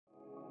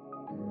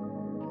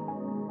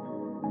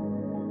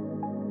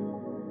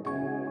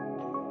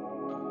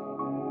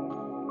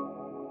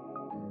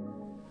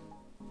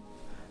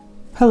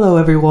Hello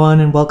everyone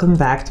and welcome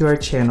back to our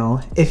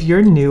channel. If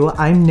you're new,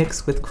 I'm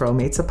Nyx with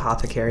Chromates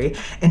Apothecary,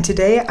 and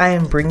today I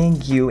am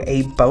bringing you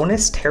a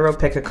bonus tarot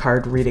pick a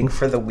card reading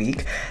for the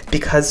week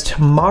because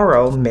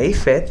tomorrow, May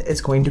 5th,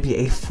 is going to be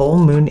a full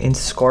moon in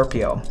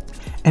Scorpio.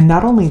 And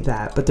not only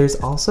that, but there's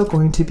also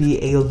going to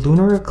be a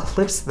lunar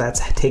eclipse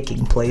that's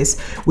taking place,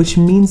 which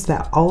means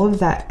that all of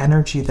that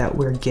energy that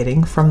we're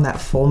getting from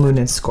that full moon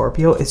in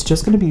Scorpio is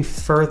just going to be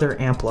further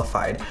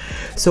amplified.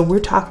 So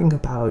we're talking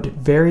about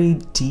very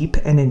deep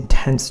and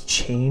intense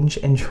change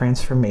and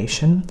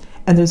transformation.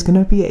 And there's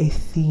going to be a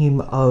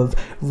theme of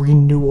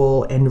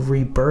renewal and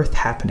rebirth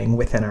happening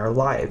within our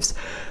lives.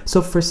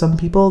 So for some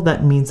people,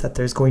 that means that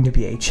there's going to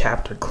be a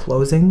chapter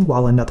closing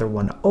while another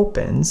one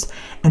opens.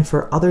 And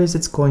for others,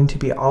 it's going to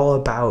be all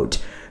about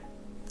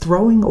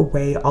throwing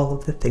away all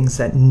of the things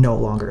that no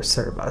longer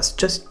serve us.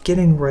 Just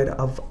getting rid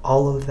of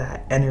all of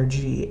that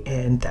energy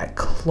and that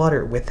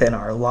clutter within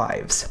our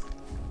lives.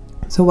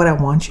 So what I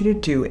want you to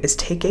do is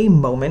take a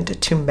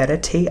moment to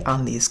meditate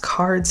on these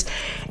cards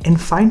and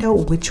find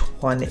out which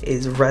one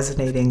is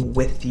resonating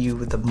with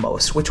you the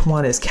most, which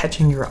one is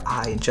catching your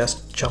eye and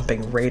just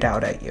jumping right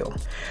out at you.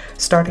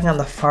 Starting on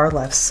the far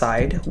left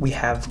side, we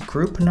have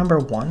group number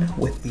 1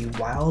 with the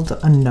Wild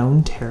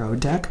Unknown Tarot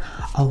deck,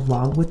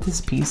 along with this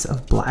piece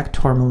of black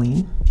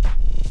tourmaline.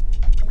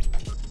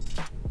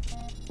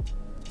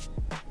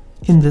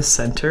 In the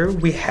center,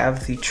 we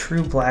have the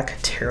True Black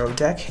Tarot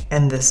deck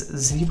and this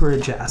Zebra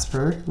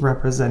Jasper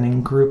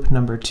representing group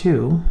number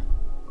 2.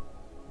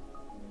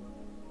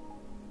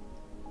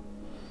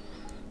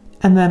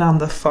 And then on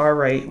the far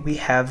right, we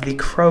have the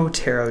Crow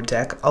Tarot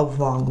deck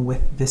along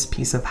with this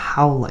piece of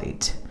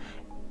Howlite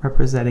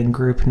representing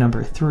group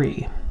number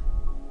 3.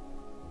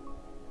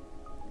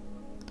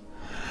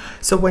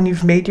 So when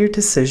you've made your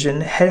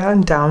decision, head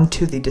on down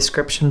to the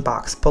description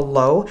box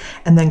below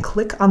and then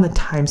click on the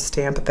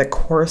timestamp that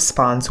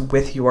corresponds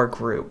with your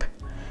group.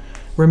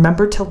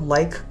 Remember to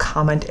like,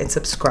 comment, and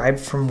subscribe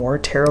for more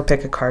tarot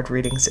pick a card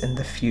readings in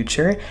the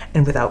future.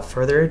 And without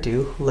further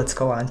ado, let's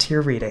go on to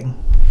your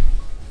reading.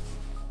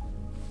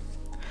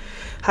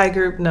 Hi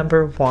group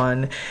number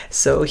 1.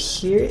 So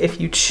here,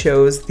 if you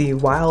chose the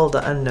Wild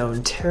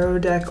Unknown Tarot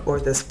deck or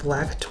this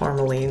black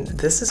tourmaline,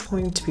 this is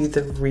going to be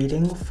the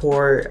reading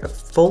for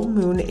full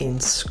moon in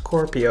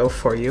Scorpio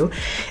for you.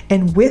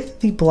 And with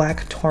the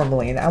black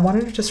tourmaline, I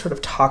wanted to just sort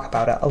of talk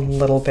about it a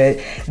little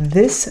bit.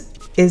 This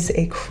is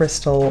a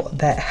crystal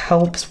that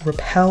helps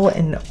repel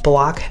and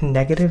block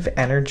negative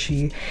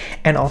energy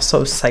and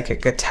also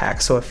psychic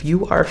attacks. So if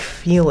you are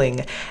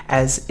feeling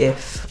as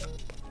if,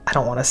 I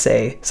don't want to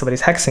say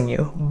somebody's hexing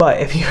you, but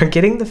if you're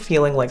getting the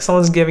feeling like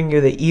someone's giving you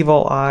the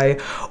evil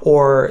eye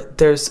or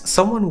there's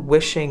someone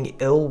wishing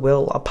ill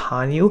will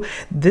upon you,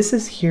 this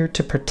is here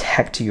to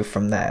protect you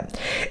from that.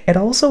 It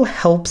also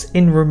helps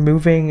in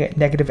removing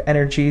negative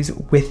energies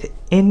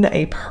within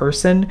a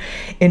person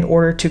in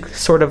order to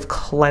sort of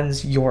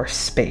cleanse your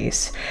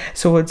space.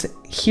 So it's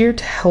here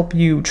to help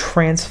you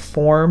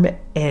transform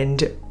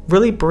and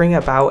really bring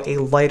about a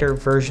lighter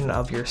version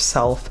of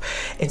yourself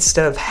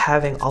instead of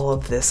having all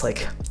of this,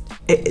 like,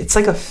 it's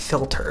like a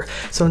filter.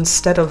 So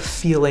instead of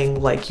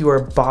feeling like you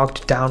are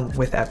bogged down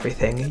with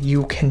everything,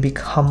 you can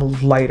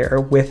become lighter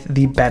with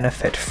the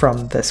benefit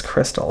from this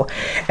crystal.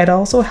 It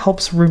also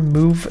helps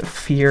remove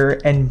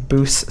fear and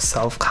boost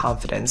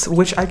self-confidence,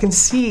 which I can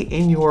see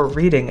in your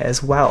reading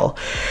as well.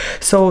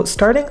 So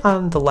starting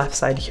on the left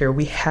side here,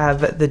 we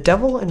have the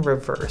Devil in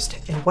reversed.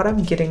 And what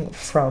I'm getting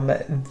from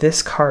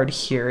this card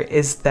here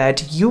is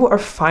that you are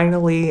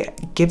finally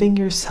giving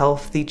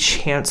yourself the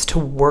chance to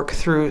work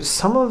through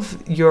some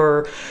of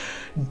your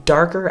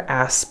darker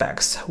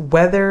aspects,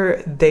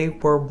 whether they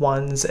were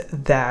ones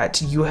that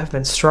you have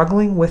been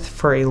struggling with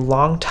for a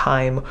long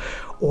time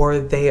or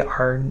they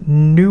are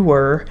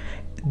newer.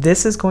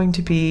 This is going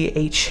to be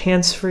a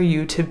chance for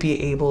you to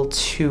be able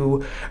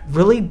to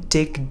really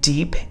dig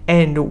deep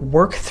and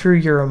work through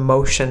your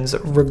emotions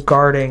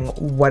regarding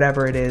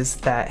whatever it is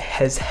that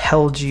has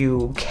held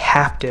you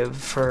captive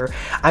for,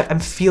 I'm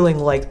feeling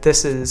like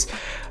this is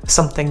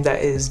something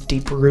that is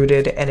deep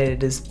rooted and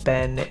it has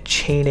been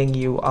chaining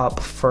you up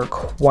for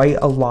quite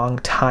a long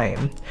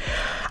time.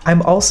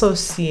 I'm also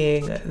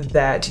seeing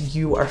that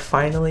you are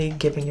finally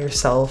giving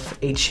yourself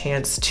a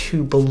chance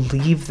to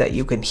believe that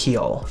you can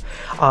heal.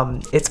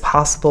 It's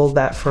possible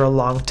that for a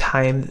long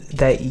time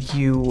that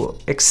you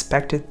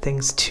expected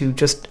things to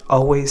just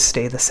always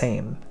stay the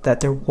same, that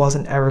there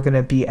wasn't ever going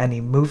to be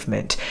any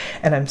movement.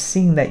 And I'm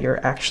seeing that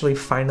you're actually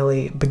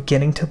finally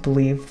beginning to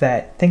believe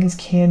that things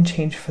can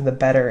change for the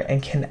better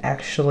and can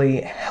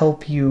actually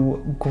help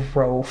you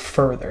grow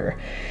further.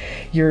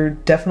 You're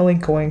definitely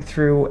going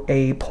through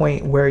a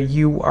point where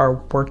you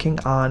are working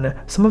on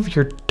some of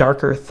your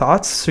darker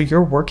thoughts. So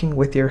you're working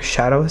with your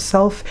shadow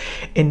self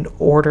in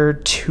order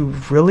to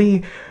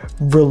really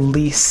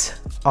release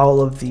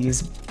all of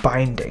these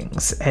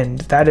bindings. And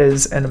that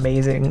is an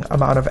amazing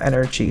amount of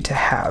energy to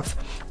have.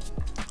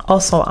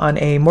 Also, on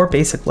a more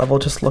basic level,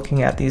 just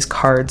looking at these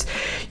cards,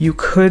 you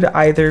could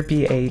either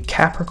be a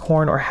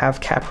Capricorn or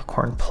have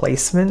Capricorn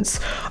placements,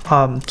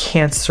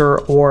 Cancer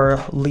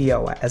or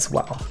Leo as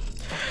well.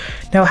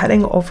 Now,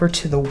 heading over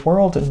to the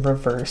World in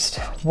reversed,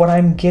 what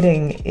I'm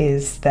getting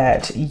is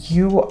that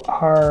you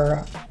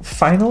are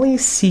finally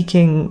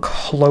seeking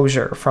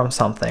closure from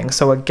something.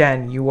 So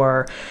again,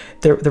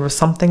 there was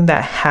something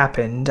that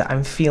happened.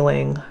 I'm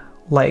feeling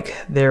like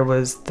there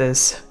was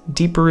this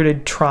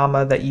deep-rooted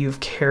trauma that you've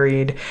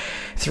carried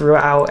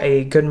throughout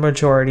a good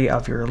majority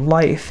of your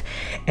life,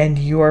 and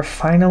you are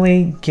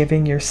finally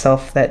giving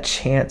yourself that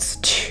chance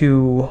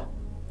to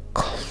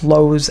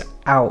close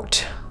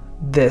out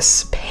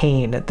this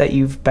pain that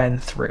you've been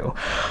through.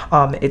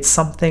 It's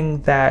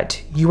something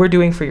that you are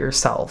doing for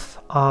yourself.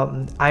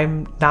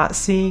 I'm not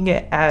seeing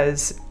it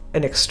as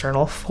an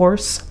external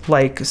force,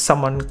 like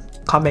someone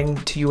coming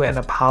to you and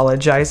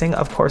apologizing.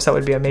 Of course, that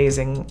would be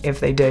amazing if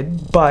they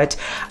did, but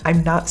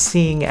I'm not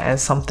seeing it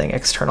as something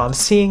external. I'm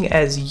seeing it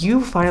as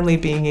you finally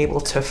being able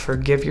to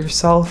forgive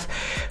yourself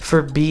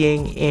for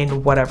being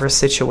in whatever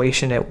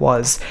situation it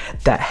was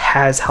that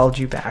has held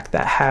you back,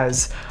 that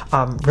has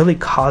really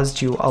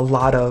caused you a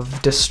lot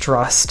of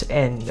distrust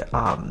and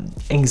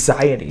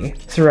anxiety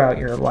throughout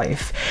your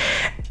life.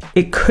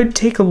 It could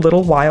take a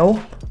little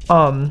while.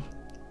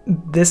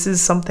 This is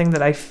something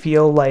that I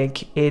feel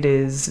like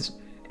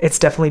it's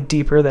definitely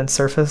deeper than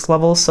surface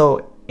level.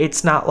 So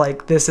it's not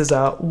like this is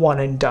a one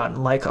and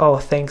done, like, oh,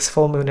 thanks,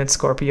 full moon in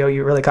Scorpio,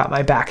 you really got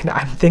my back. Now,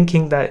 I'm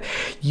thinking that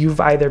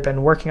you've either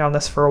been working on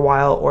this for a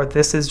while or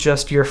this is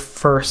just your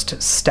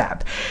first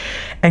step.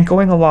 And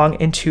going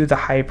along into the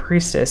High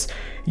Priestess,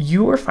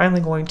 you are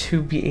finally going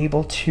to be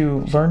able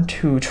to learn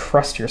to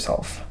trust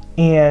yourself.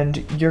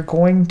 And you're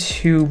going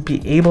to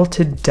be able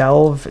to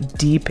delve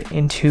deep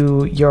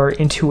into your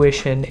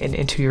intuition and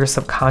into your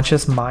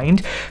subconscious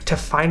mind to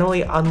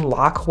finally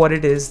unlock what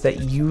it is that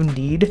you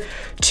need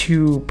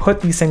to put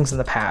these things in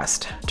the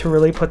past, to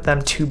really put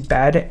them to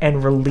bed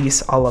and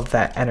release all of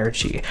that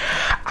energy.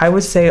 I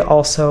would say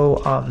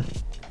also,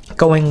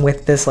 going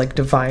with this like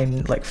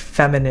divine, like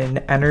feminine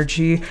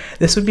energy,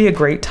 this would be a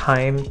great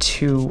time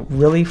to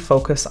really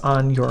focus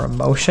on your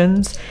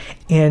emotions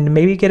and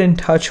maybe get in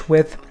touch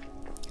with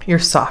your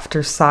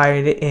softer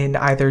side in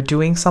either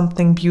doing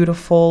something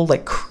beautiful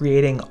like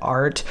creating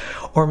art,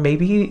 or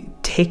maybe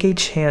take a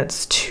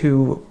chance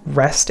to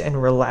rest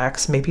and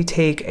relax. Maybe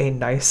take a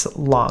nice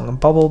long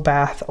bubble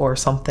bath or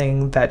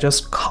something that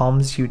just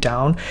calms you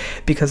down,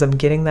 because I'm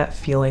getting that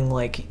feeling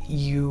like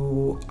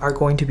you are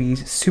going to be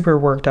super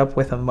worked up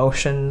with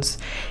emotions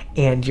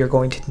and you're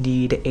going to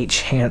need a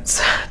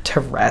chance to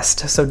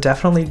rest. So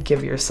definitely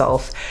give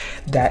yourself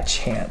that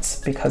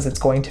chance, because it's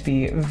going to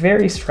be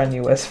very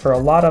strenuous for a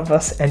lot of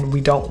us and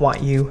we don't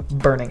want you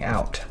burning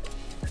out.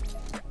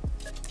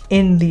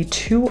 In the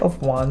Two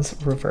of Wands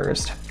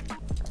reversed,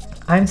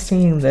 I'm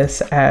seeing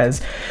this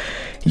as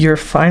you're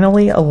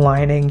finally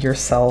aligning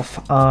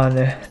yourself on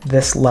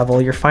this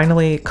level. You're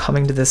finally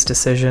coming to this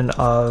decision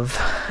of,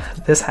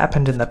 this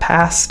happened in the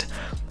past,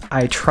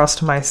 I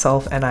trust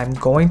myself and I'm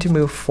going to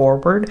move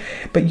forward,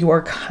 but you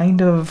are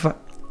kind of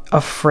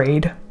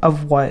afraid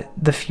of what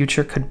the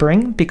future could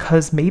bring,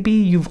 because maybe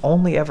you've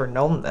only ever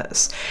known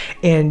this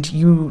and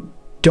you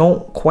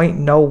don't quite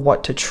know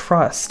what to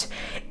trust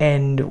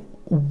and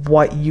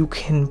what you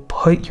can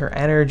put your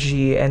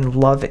energy and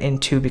love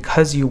into,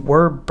 because you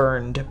were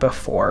burned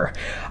before.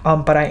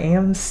 But I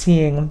am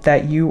seeing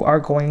that you are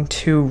going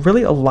to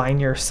really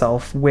align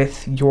yourself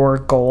with your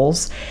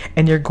goals,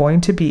 and you're going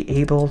to be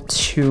able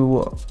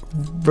to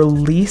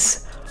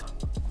release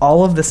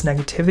all of this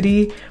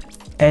negativity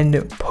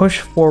and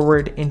push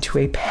forward into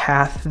a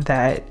path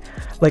that,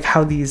 like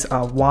how these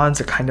wands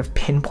are kind of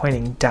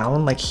pinpointing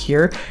down, like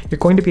here, you're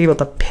going to be able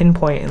to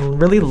pinpoint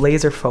and really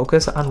laser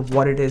focus on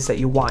what it is that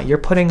you want. You're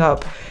putting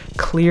up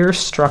clear,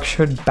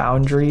 structured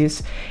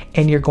boundaries,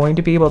 and you're going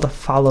to be able to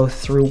follow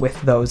through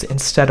with those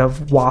instead of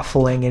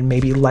waffling and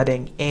maybe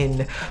letting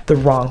in the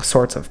wrong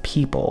sorts of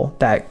people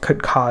that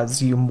could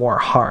cause you more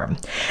harm.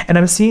 And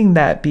I'm seeing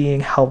that being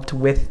helped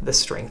with the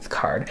Strength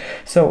card.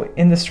 So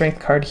in the Strength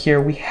card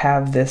here, we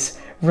have this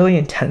really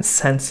intense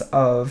sense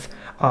of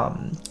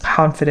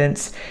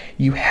confidence.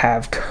 You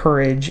have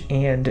courage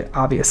and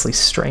obviously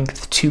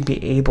strength to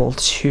be able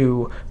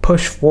to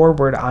push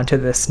forward onto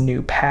this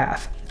new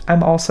path.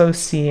 I'm also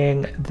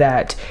seeing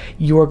that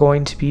you are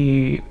going to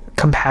be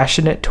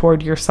compassionate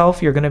toward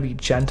yourself. You're going to be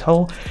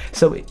gentle.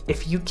 So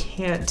if you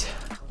can't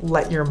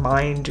let your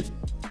mind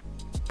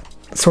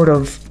sort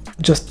of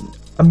just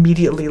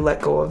immediately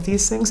let go of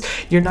these things,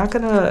 you're not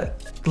going to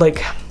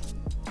like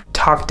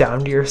talk down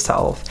to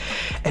yourself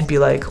and be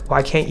like,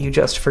 why can't you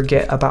just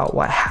forget about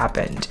what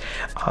happened?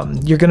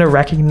 You're going to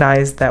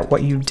recognize that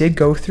what you did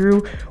go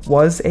through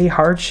was a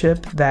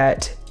hardship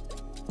that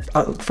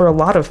for a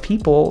lot of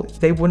people,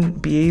 they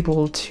wouldn't be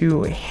able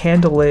to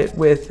handle it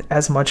with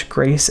as much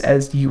grace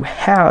as you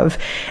have,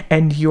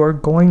 and you're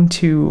going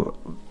to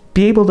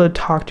be able to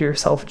talk to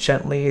yourself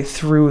gently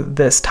through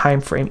this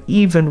time frame,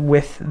 even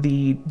with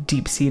the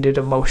deep-seated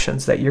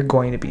emotions that you're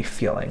going to be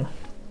feeling.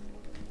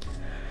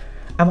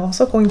 I'm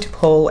also going to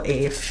pull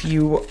a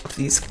few of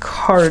these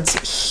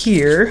cards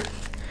here,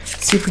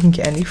 see if we can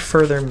get any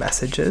further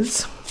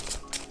messages.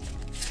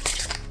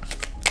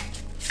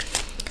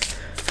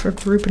 For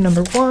group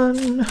number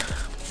 1,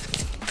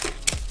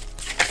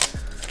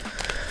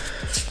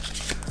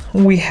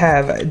 we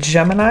have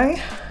Gemini.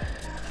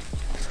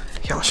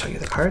 Here, I'll show you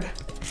the card.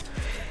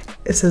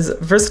 It says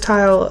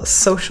versatile,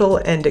 social,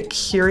 and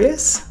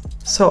curious.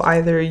 So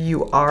either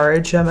you are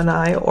a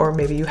Gemini or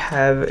maybe you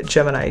have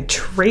Gemini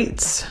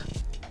traits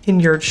in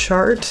your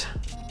chart.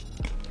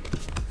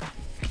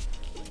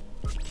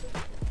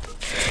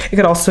 It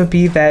could also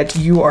be that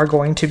you are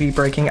going to be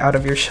breaking out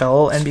of your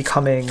shell and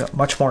becoming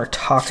much more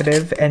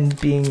talkative and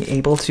being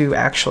able to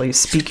actually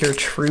speak your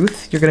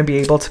truth. You're going to be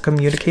able to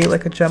communicate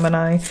like a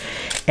Gemini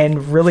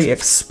and really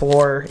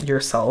explore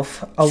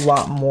yourself a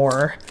lot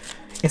more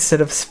instead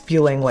of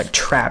feeling like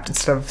trapped,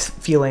 instead of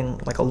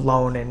feeling like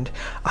alone and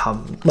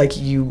like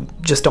you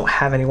just don't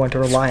have anyone to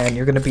rely on.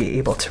 You're going to be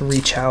able to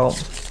reach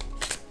out.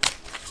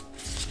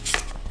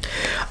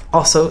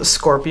 Also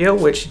Scorpio,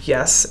 which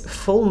yes,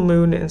 full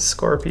moon in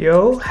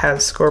Scorpio,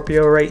 have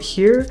Scorpio right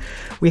here.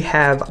 We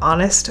have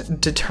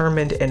honest,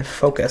 determined, and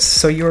focused.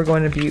 So you are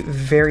going to be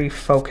very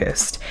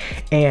focused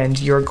and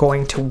you're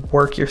going to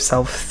work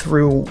yourself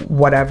through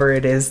whatever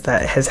it is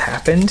that has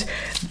happened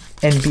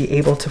and be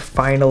able to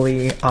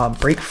finally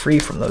break free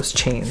from those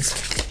chains.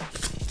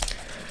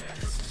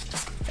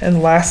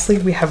 And lastly,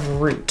 we have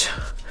root.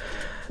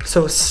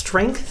 So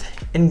strength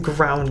and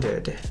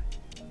grounded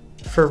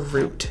for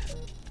root.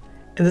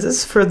 And this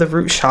is for the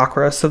root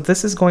chakra. So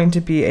this is going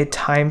to be a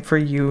time for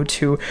you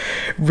to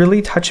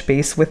really touch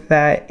base with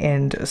that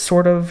and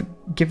sort of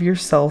give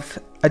yourself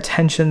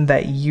attention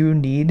that you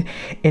need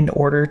in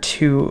order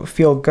to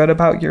feel good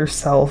about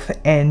yourself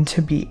and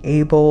to be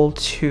able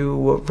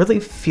to really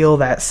feel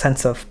that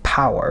sense of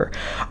power.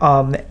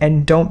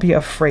 And don't be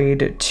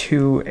afraid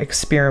to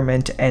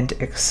experiment and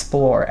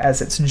explore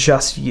as it's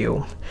just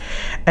you.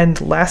 And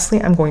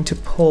lastly, I'm going to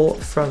pull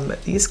from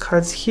these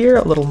cards here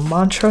a little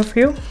mantra for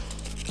you.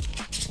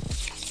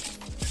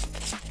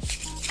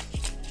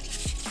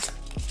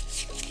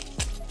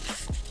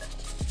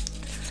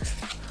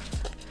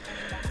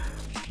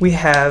 We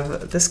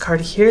have this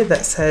card here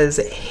that says,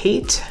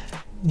 hate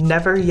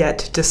never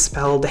yet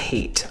dispelled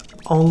hate.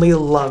 Only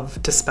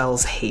love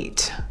dispels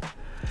hate.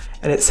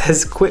 And it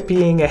says, quit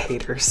being a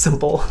hater,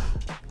 simple.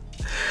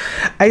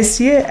 I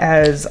see it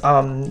as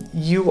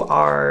you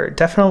are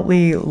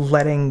definitely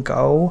letting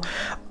go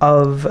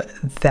of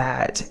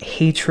that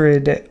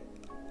hatred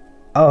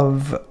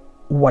of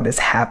what has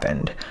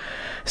happened.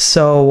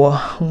 So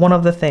one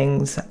of the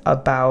things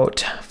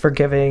about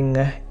forgiving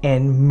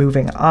and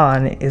moving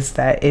on is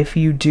that if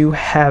you do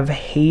have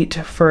hate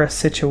for a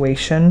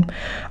situation,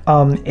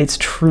 it's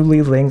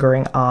truly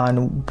lingering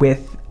on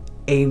with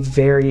a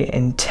very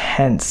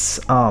intense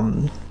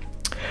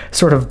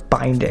sort of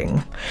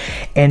binding.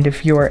 And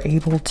if you are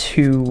able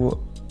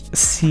to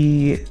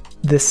see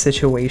this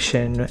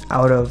situation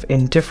out of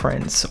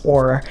indifference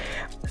or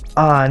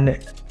on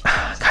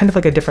kind of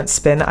like a different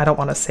spin, I don't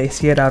want to say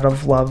see it out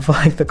of love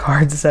like the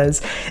card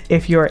says.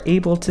 If you're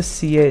able to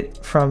see it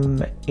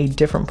from a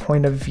different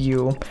point of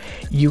view,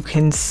 you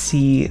can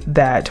see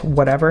that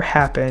whatever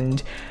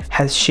happened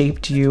has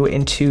shaped you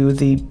into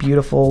the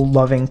beautiful,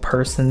 loving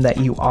person that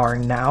you are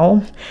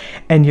now.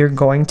 And you're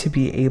going to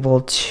be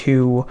able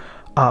to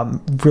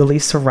really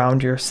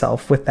surround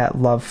yourself with that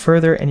love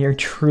further, and you're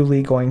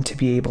truly going to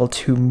be able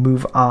to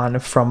move on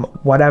from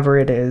whatever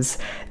it is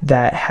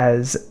that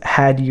has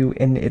had you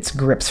in its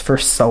grips for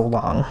so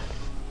long.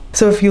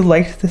 So if you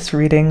liked this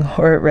reading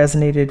or it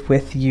resonated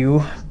with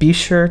you, be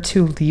sure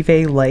to leave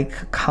a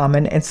like,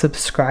 comment, and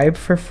subscribe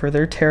for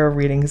further tarot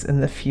readings in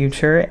the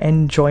future,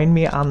 and join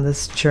me on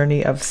this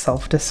journey of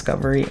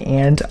self-discovery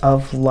and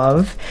of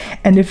love.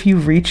 And if you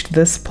reached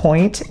this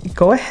point,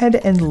 go ahead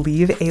and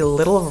leave a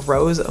little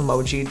rose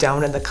emoji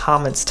down in the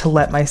comments to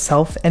let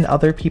myself and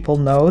other people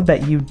know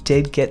that you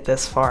did get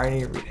this far in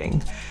your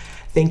reading.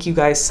 Thank you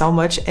guys so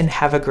much and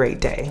have a great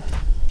day.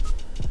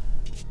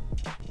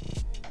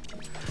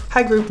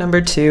 Hi group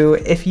number 2,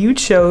 if you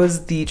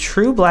chose the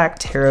True Black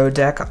Tarot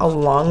deck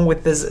along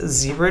with this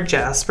Zebra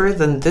Jasper,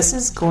 then this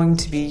is going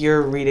to be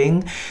your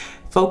reading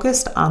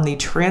focused on the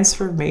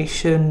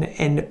transformation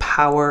and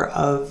power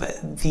of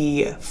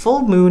the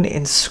full moon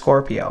in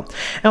Scorpio.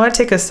 I want to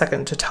take a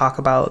second to talk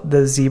about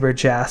the Zebra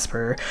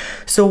Jasper.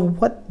 So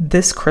what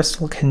this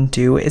crystal can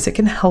do is it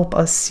can help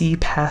us see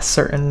past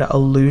certain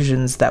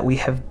illusions that we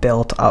have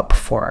built up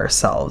for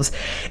ourselves.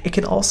 It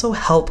can also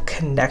help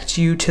connect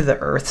you to the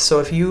earth. So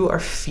if you are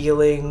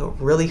feeling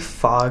really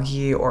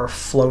foggy or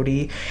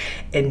floaty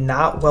and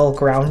not well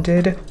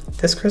grounded,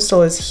 this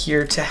crystal is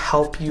here to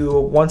help you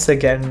once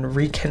again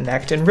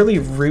reconnect and really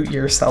root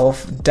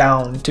yourself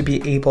down to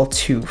be able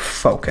to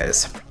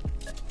focus.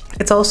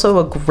 It's also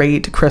a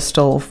great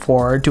crystal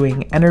for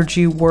doing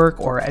energy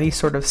work or any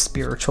sort of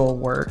spiritual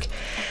work.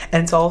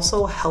 And it's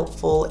also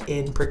helpful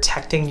in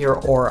protecting your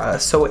aura.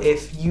 So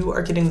if you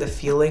are getting the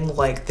feeling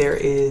like there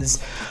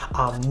is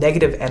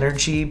negative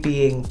energy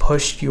being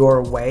pushed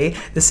your way,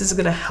 this is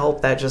going to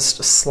help that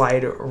just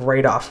slide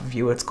right off of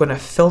you. It's going to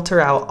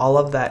filter out all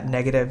of that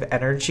negative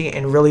energy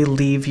and really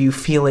leave you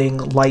feeling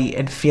light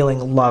and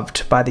feeling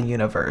loved by the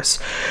universe.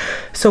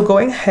 So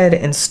going ahead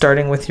and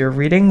starting with your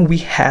reading, we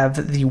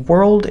have the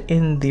World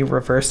in the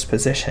reversed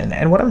position.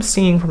 And what I'm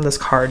seeing from this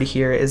card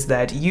here is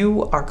that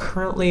you are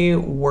currently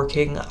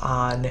working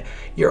on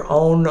your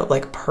own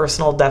like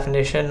personal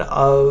definition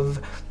of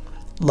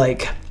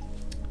like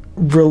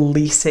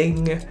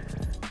releasing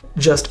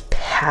just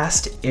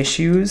past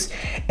issues,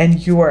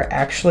 and you are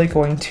actually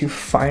going to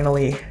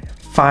finally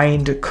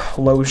find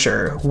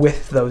closure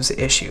with those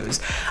issues.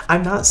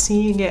 I'm not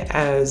seeing it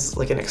as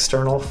like an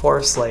external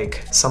force,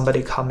 like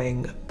somebody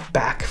coming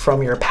back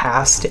from your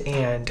past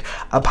and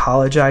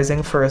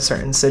apologizing for a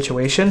certain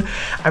situation.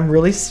 I'm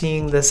really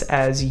seeing this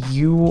as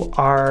you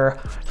are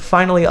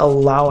finally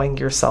allowing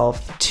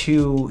yourself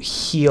to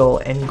heal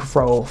and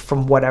grow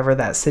from whatever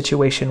that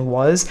situation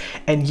was,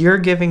 and you're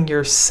giving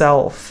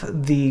yourself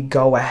the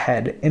go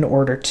ahead in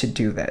order to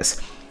do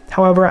this.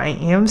 However, I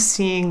am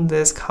seeing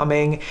this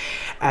coming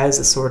as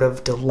a sort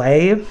of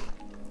delay,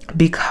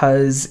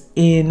 because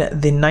in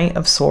the Knight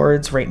of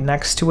Swords right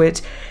next to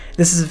it,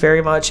 this is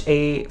very much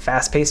a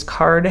fast-paced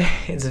card.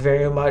 It's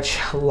very much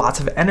lots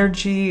of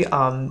energy,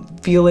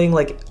 feeling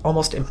like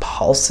almost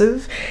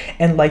impulsive,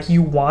 and like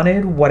you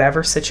wanted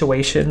whatever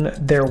situation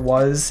there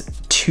was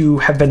to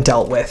have been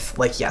dealt with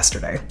like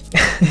yesterday.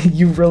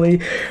 You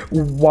really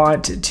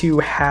want to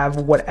have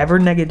whatever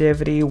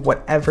negativity,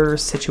 whatever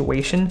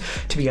situation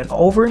to be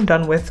over and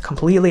done with,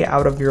 completely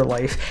out of your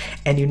life,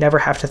 and you never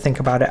have to think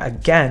about it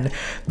again.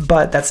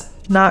 But that's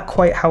not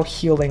quite how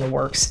healing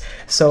works.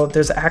 So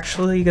there's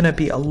actually going to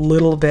be a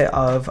little bit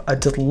of a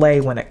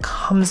delay when it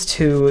comes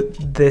to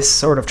this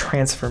sort of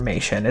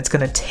transformation. It's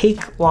going to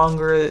take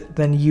longer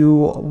than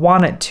you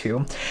want it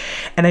to.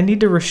 And I need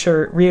to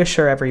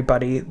reassure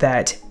everybody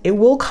that it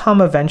will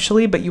come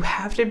eventually, but you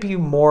have to be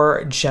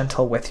more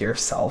gentle with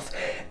yourself,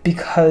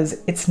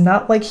 because it's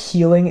not like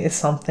healing is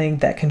something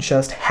that can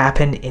just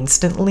happen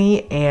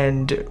instantly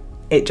and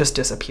it just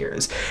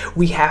disappears.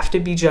 We have to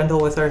be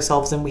gentle with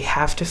ourselves, and we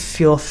have to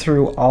feel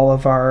through all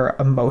of our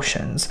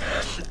emotions.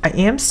 I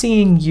am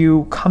seeing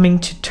you coming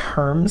to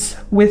terms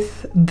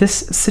with this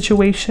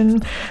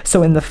situation.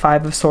 So in the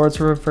Five of Swords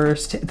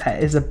reversed,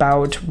 that is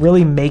about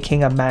really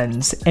making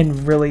amends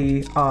and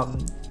really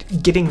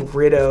getting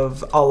rid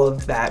of all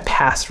of that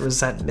past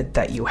resentment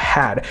that you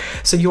had.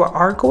 So you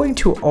are going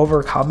to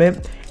overcome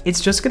it. It's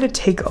just going to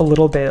take a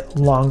little bit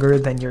longer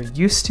than you're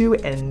used to,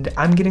 and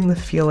I'm getting the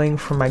feeling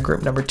from my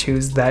group number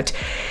twos that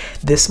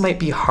this might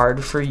be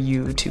hard for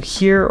you to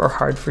hear or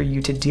hard for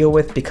you to deal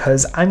with,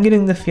 because I'm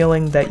getting the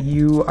feeling that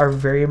you are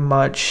very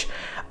much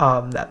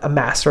a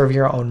master of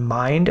your own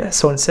mind.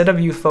 So instead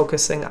of you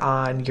focusing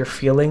on your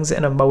feelings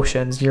and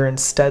emotions, you're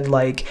instead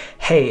like,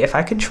 hey, if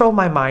I control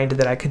my mind,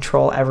 then I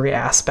control every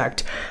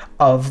aspect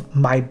of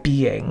my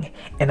being.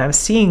 And I'm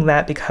seeing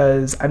that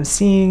because I'm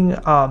seeing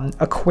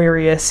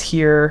Aquarius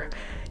here.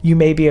 You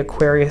may be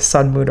Aquarius,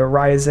 Sun, Moon, or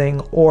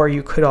Rising, or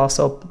you could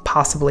also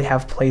possibly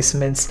have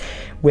placements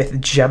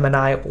with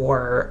Gemini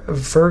or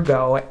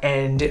Virgo.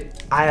 And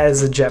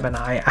as a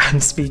Gemini, I'm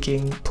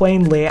speaking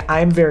plainly,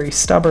 I'm very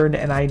stubborn,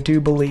 and I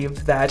do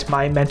believe that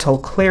my mental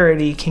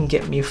clarity can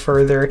get me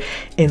further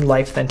in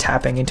life than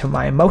tapping into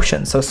my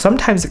emotions. So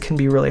sometimes it can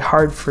be really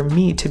hard for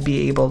me to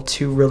be able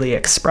to really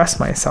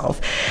express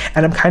myself.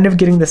 And I'm kind of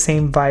getting the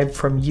same vibe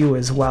from you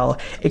as well.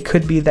 It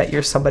could be that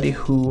you're somebody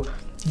who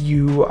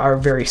you are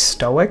very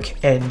stoic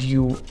and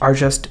you are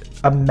just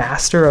a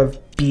master of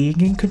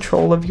being in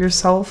control of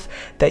yourself,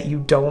 that you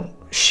don't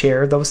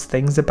share those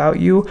things about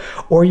you,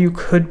 or you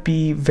could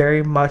be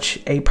very much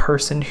a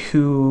person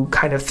who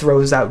kind of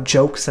throws out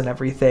jokes and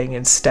everything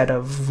instead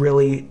of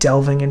really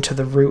delving into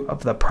the root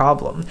of the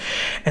problem.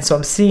 And so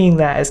I'm seeing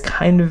that as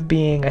kind of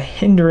being a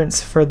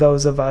hindrance for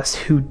those of us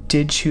who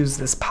did choose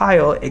this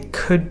pile. It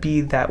could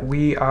be that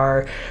we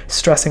are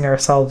stressing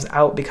ourselves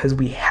out because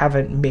we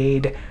haven't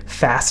made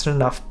fast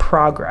enough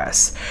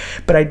progress.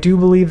 But I do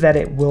believe that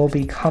it will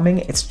be coming.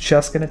 It's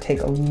just going to take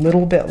a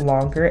little bit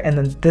longer, and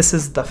then this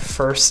is the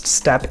first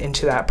step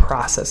into that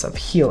process of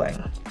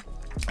healing.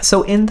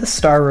 So in the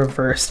Star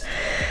reversed,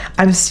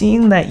 I'm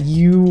seeing that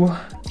you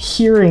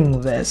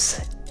hearing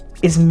this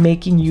is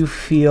making you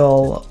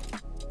feel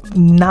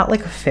not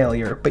like a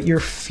failure, but you're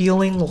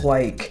feeling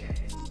like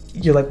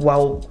you're like,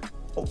 well,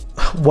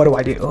 what do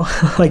I do?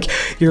 Like,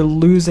 you're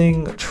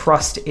losing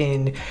trust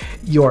in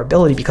your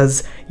ability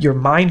because your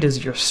mind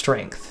is your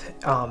strength.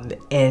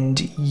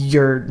 And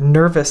you're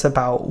nervous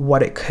about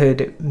what it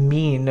could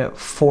mean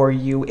for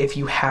you if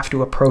you have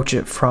to approach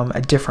it from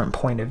a different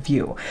point of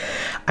view.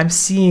 I'm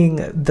seeing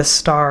the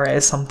Star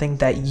as something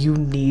that you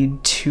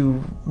need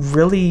to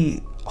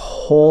really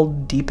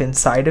hold deep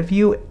inside of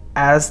you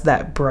as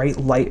that bright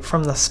light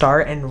from the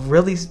start and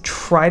really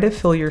try to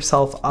fill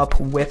yourself up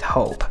with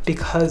hope,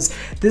 because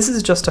this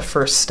is just a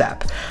first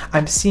step.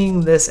 I'm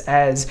seeing this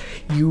as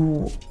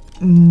you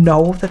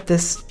know that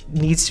this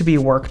needs to be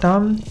worked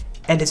on,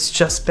 and it's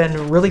just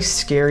been really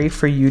scary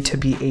for you to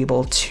be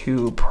able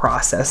to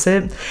process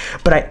it.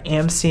 But I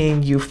am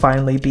seeing you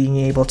finally being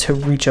able to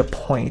reach a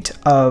point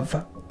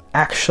of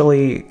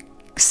actually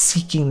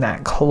seeking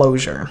that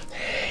closure.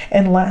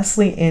 And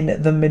lastly,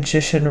 in the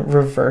Magician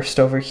reversed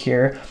over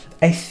here,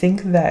 I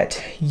think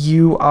that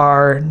you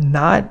are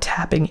not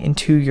tapping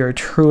into your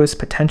truest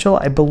potential.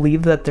 I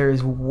believe that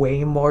there's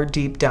way more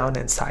deep down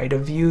inside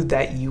of you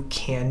that you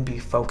can be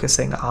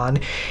focusing on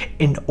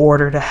in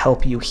order to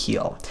help you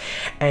heal.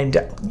 And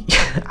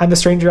I'm a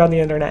stranger on the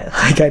internet.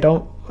 Like, I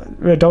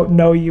don't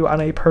know you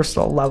on a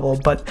personal level,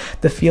 but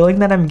the feeling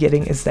that I'm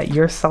getting is that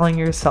you're selling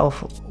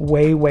yourself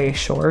way, way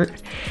short.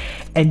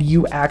 And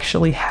you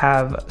actually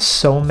have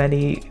so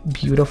many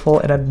beautiful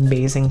and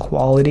amazing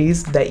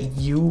qualities that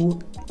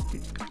you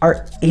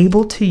are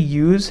able to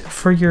use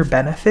for your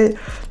benefit,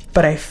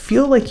 but I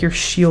feel like you're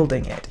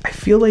shielding it. I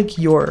feel like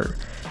you're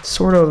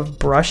sort of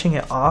brushing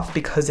it off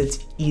because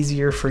it's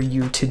easier for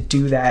you to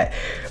do that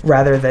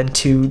rather than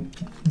to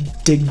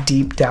dig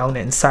deep down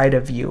inside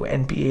of you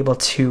and be able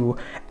to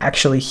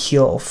actually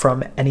heal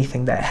from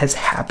anything that has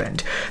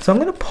happened. So I'm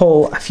going to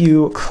pull a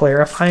few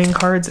clarifying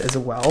cards as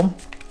well.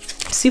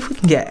 See if we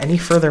can get any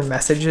further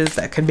messages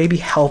that could maybe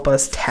help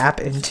us tap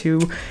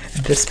into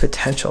this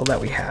potential that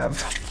we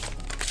have.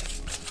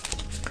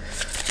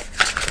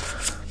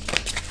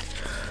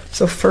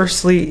 So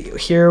firstly,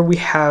 here we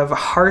have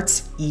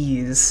Heart's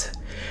Ease,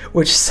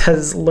 which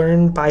says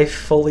learn by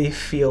fully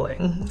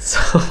feeling.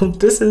 So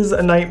this is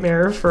a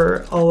nightmare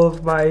for all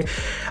of my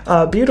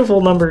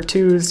beautiful number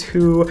twos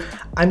who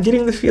I'm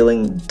getting the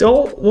feeling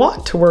don't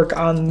want to work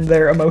on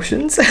their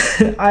emotions.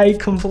 I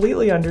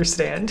completely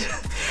understand.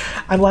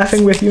 I'm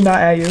laughing with you, not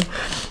at you.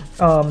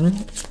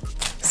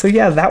 So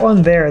yeah, that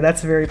one there,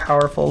 that's very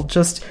powerful.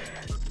 Just,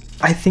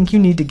 I think you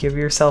need to give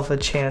yourself a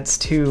chance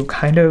to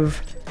kind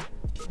of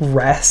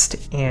rest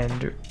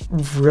and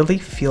really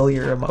feel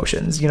your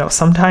emotions. You know,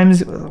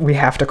 sometimes we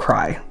have to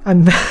cry.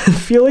 I'm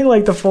feeling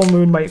like the full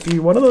moon might be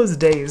one of those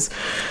days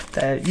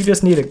that you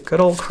just need a good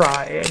old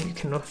cry and you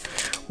can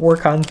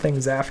work on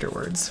things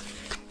afterwards.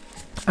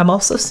 I'm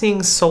also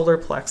seeing solar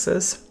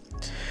plexus.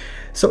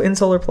 So in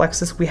solar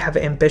plexus, we have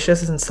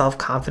ambitious and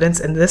self-confidence,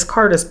 and this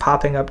card is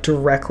popping up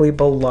directly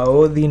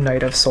below the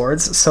Knight of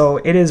Swords. So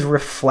it is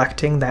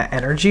reflecting that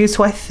energy.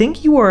 So I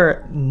think you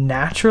are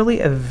naturally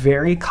a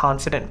very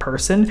confident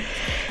person,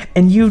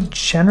 and you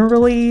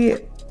generally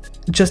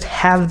just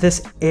have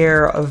this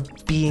air of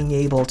being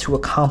able to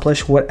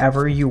accomplish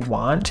whatever you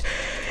want.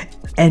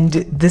 And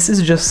this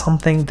is just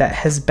something that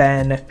has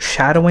been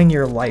shadowing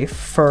your life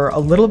for a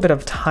little bit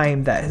of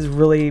time that has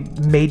really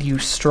made you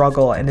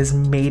struggle and has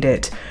made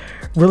it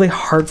really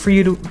hard for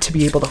you to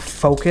be able to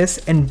focus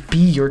and be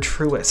your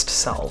truest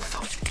self.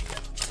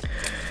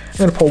 I'm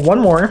going to pull one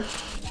more.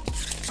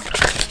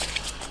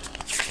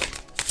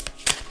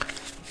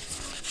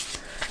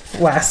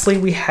 Lastly,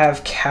 we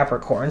have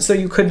Capricorn. So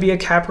you could be a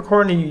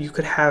Capricorn, or you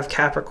could have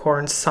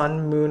Capricorn,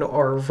 Sun, Moon,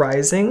 or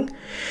Rising.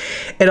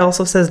 It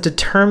also says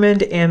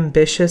determined,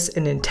 ambitious,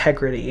 and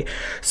integrity.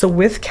 So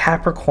with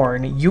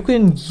Capricorn, you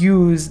can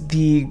use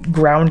the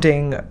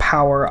grounding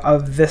power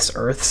of this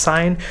Earth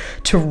sign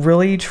to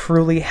really,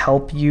 truly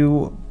help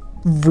you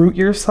root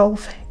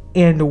yourself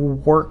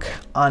and work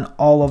on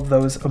all of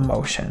those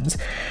emotions.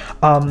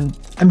 I'm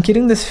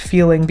getting this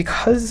feeling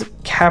because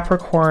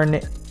Capricorn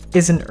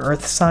is an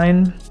Earth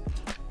sign,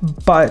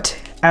 but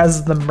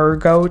as the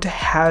Mergoat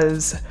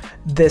has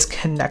this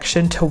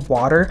connection to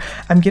water,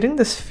 I'm getting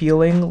this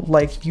feeling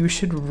like you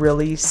should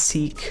really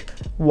seek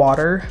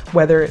water,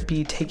 whether it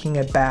be taking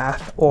a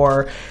bath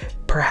or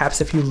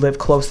perhaps if you live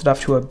close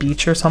enough to a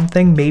beach or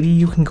something, maybe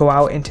you can go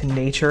out into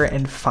nature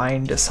and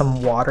find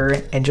some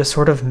water and just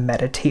sort of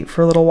meditate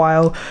for a little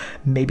while,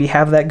 maybe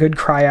have that good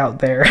cry out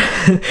there,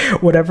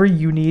 whatever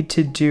you need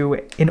to do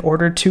in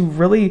order to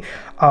really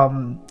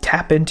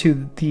tap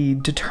into the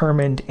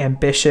determined,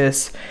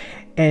 ambitious,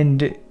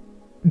 and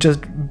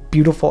just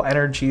beautiful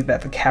energy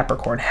that the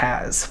Capricorn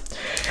has.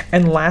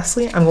 And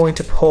lastly, I'm going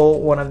to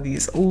pull one of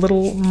these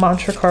little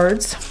mantra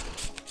cards.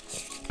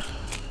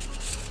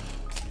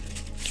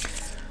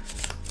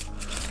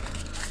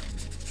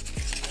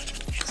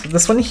 So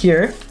this one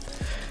here,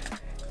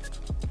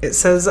 it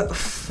says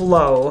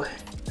flow.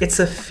 It's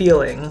a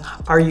feeling.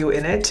 Are you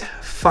in it?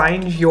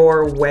 Find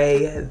your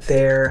way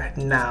there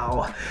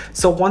now.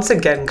 So once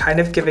again,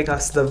 kind of giving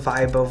us the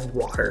vibe of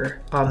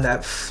water on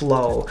that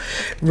flow,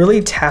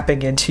 really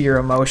tapping into your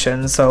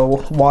emotions.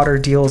 So water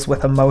deals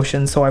with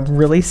emotions. So I'm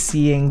really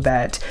seeing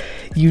that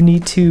you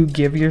need to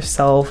give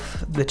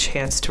yourself the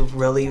chance to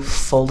really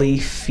fully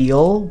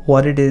feel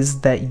what it is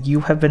that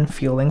you have been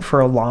feeling for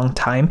a long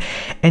time,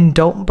 and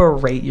don't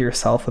berate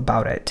yourself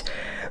about it.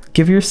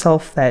 Give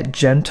yourself that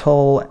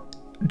gentle,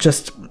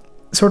 just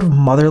sort of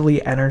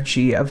motherly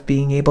energy of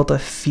being able to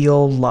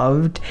feel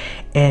loved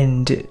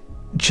and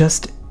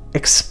just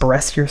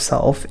express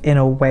yourself in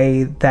a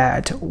way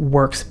that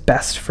works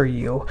best for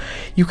you.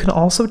 You can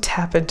also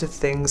tap into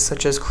things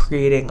such as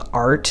creating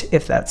art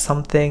if that's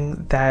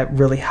something that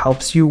really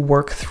helps you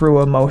work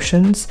through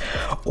emotions,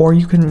 or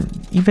you can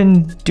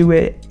even do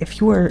it if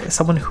you are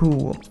someone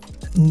who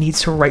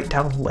needs to write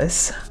down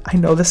lists. I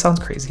know this sounds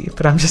crazy,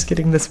 but I'm just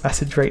getting this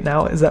message right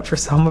now, is that for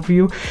some of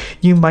you,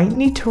 you might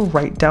need to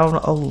write down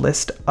a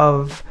list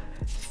of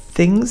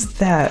things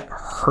that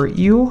hurt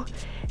you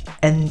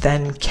and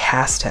then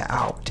cast it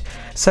out,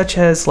 such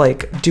as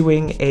like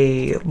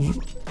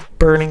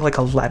burning like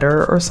a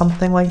letter or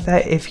something like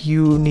that. If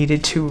you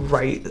needed to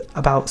write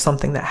about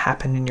something that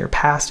happened in your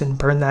past and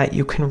burn that,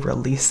 you can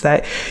release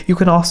that. You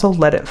can also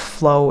let it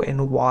flow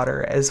in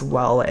water as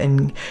well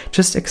and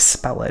just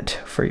expel it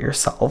for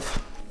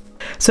yourself.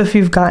 So if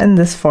you've gotten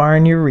this far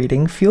in your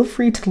reading, feel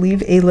free to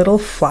leave a little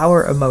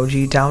flower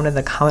emoji down in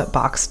the comment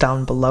box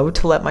down below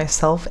to let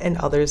myself and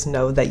others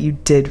know that you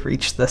did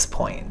reach this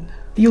point.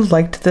 If you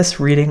liked this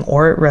reading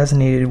or it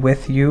resonated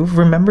with you,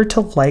 remember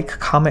to like,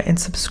 comment, and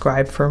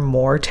subscribe for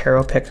more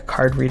tarot pick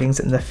card readings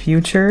in the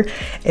future.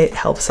 It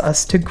helps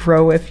us to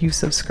grow if you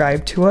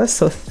subscribe to us,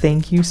 so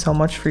thank you so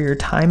much for your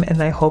time,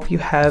 and I hope you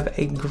have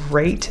a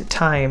great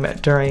time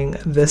during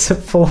this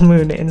full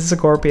moon in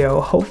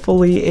Scorpio.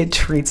 Hopefully it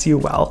treats you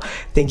well.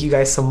 Thank you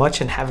guys so much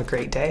and have a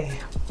great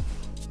day.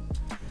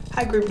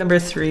 Hi, group number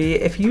 3.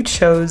 If you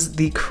chose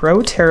the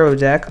Crow Tarot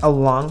deck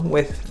along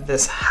with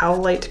this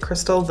Howlite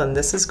crystal, then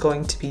this is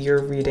going to be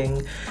your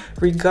reading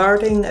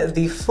regarding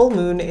the full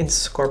moon in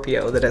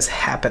Scorpio that is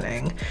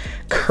happening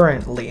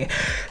currently.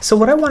 So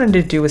what I wanted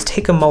to do is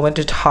take a moment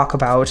to talk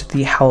about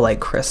the Howlite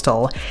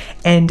crystal,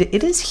 and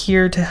it is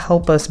here to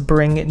help us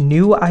bring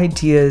new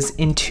ideas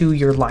into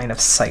your line of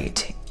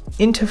sight,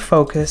 into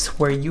focus,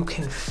 where you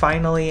can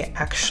finally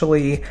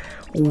actually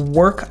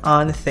work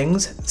on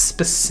things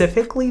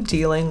specifically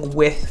dealing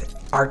with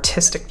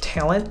artistic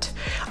talent,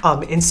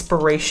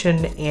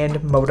 inspiration,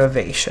 and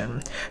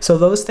motivation. So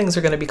those things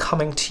are going to be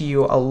coming to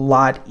you a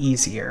lot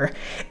easier.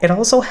 It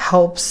also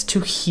helps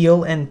to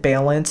heal and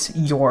balance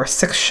your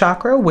 6th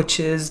chakra, which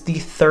is the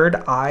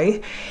 3rd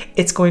eye.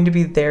 It's going to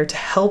be there to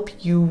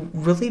help you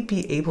really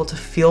be able to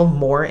feel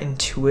more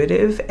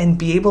intuitive and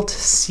be able to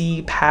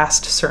see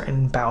past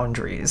certain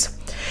boundaries.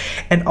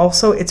 And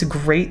also it's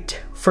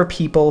great for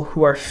people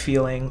who are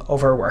feeling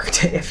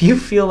overworked. If you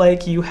feel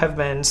like you have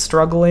been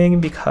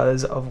struggling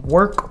because of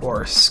work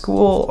or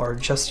school or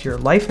just your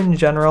life in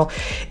general,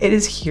 it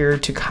is here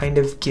to kind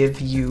of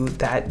give you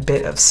that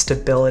bit of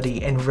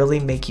stability and really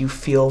make you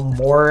feel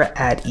more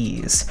at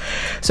ease.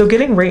 So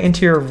getting right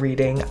into your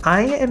reading,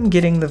 I am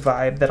getting the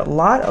vibe that a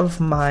lot of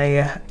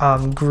my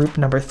group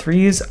number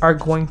 3s are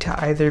going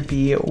to either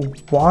be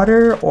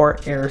water or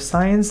air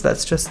signs.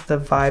 That's just the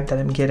vibe that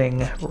I'm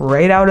getting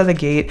right out of the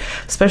gate,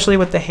 especially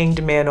with the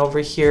Hanged Man over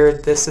here.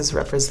 This is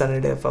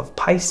representative of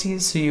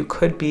Pisces, so you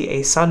could be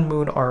a sun,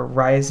 moon, or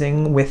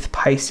rising with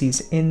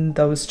Pisces in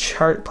those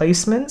chart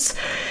placements.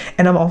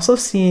 And I'm also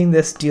seeing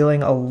this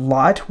dealing a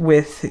lot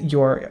with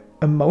your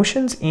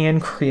emotions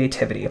and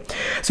creativity.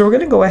 So we're going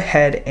to go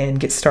ahead and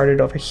get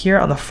started over here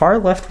on the far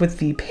left with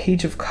the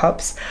Page of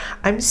Cups.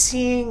 I'm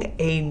seeing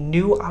a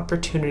new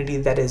opportunity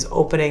that is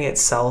opening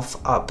itself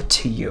up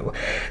to you.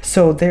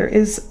 So there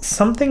is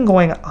something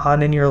going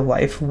on in your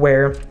life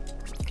where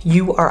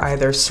you are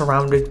either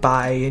surrounded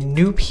by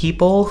new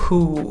people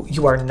who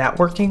you are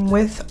networking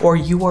with, or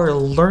you are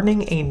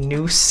learning a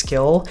new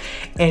skill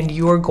and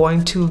you are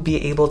going to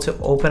be able to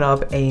open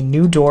up a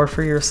new door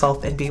for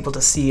yourself and be able to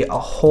see a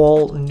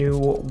whole new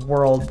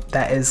world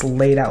that is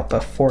laid out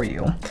before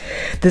you.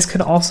 This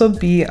can also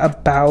be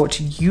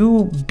about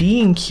you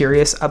being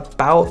curious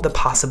about the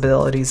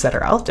possibilities that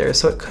are out there.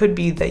 So it could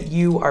be that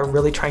you are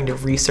really trying to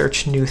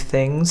research new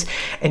things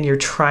and you're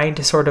trying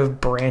to sort of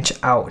branch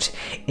out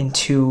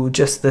into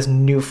just this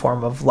new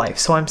form of life.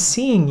 So I'm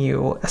seeing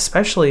you,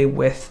 especially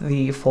with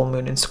the full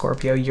moon in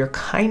Scorpio, you're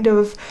kind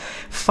of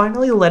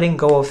finally letting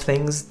go of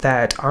things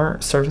that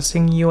aren't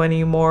servicing you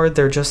anymore.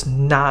 They're just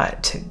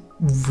not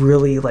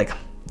really, like,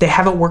 they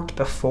haven't worked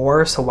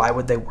before, so why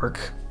would they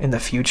work in the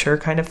future,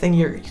 kind of thing.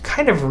 You're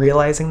kind of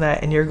realizing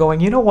that and you're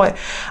going, you know what,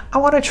 I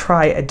want to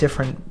try a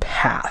different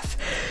path.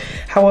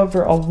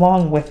 However,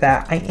 along with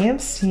that, I am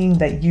seeing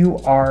that you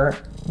are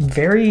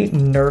very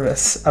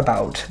nervous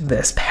about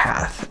this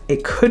path.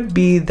 It could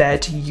be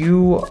that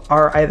you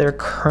are either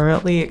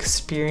currently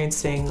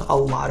experiencing a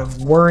lot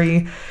of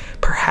worry,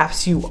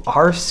 perhaps you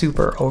are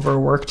super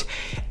overworked,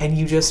 and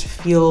you just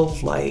feel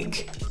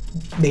like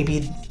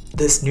maybe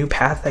this new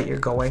path that you're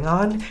going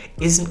on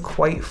isn't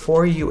quite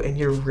for you and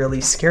you're really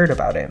scared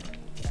about it.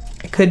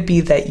 It could be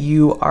that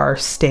you are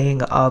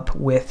staying up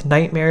with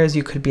nightmares.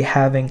 You could be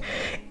having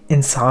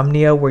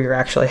insomnia where you're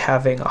actually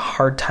having a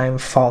hard time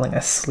falling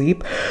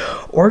asleep,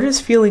 or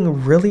just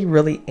feeling really,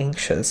 really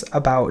anxious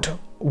about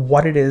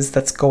what it is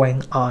that's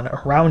going on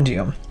around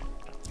you.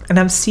 And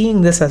I'm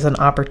seeing this as an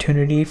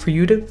opportunity for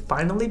you to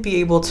finally be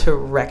able to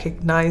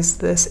recognize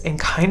this and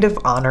kind of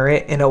honor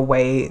it in a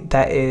way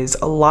that is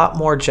a lot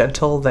more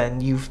gentle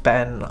than you've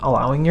been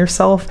allowing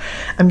yourself.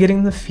 I'm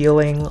getting the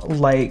feeling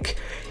like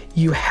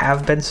you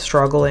have been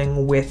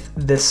struggling with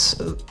this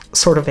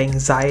sort of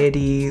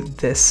anxiety,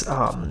 this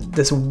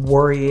this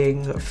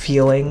worrying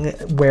feeling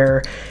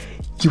where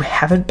you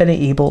haven't been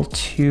able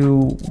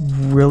to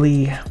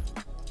really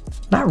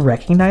not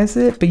recognize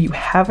it, but you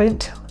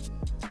haven't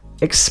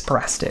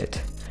expressed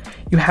it.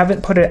 You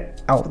haven't put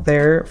it out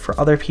there for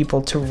other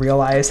people to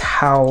realize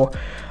how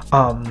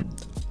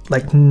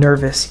like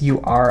nervous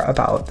you are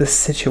about this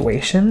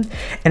situation,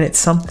 and it's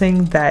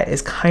something that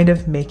is kind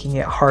of making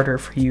it harder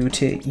for you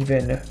to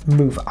even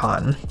move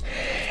on.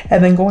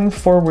 And then going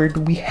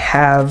forward, we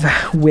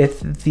have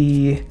with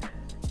the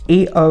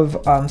Eight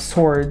of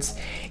Swords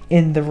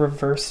in the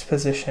reversed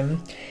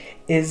position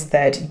is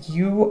that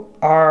you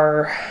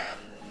are,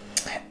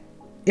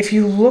 if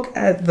you look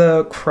at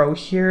the crow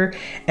here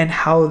and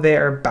how they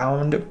are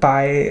bound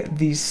by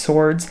these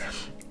swords,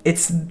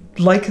 it's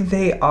like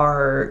they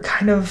are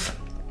kind of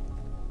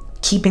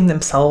keeping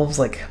themselves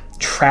like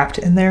trapped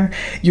in there.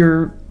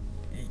 You're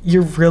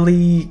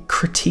really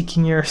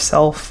critiquing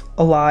yourself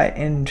a lot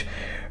and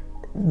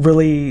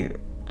really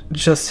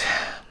just,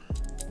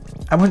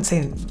 I wouldn't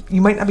say, you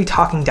might not be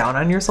talking down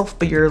on yourself,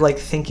 but you're like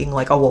thinking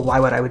like, oh, well,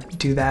 why would I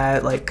do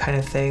that? Like kind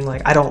of thing.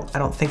 Like, I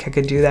don't think I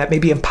could do that.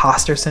 Maybe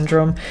imposter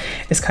syndrome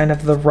is kind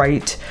of the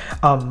right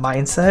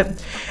mindset.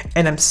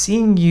 And I'm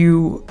seeing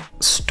you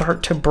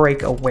start to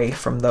break away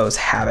from those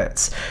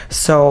habits.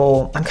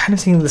 So I'm kind of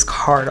seeing this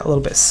card a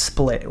little bit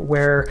split,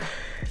 where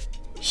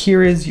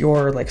here is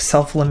your like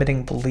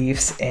self-limiting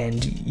beliefs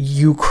and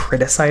you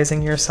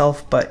criticizing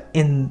yourself, but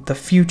in the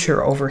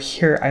future over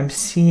here, I'm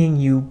seeing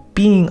you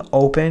being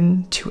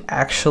open to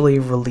actually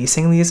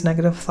releasing these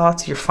negative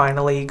thoughts. You're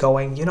finally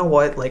going, you know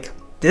what, like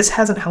this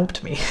hasn't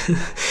helped me.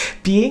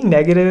 Being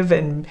negative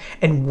and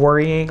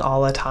worrying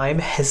all the time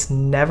has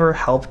never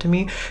helped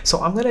me. So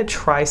I'm gonna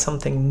try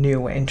something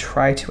new and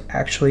try to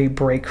actually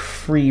break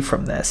free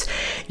from this.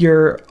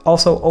 You're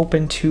also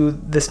open to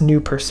this new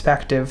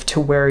perspective to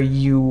where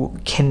you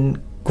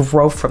can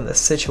grow from this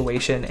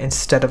situation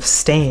instead of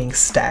staying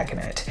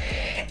stagnant.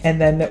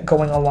 And then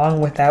going along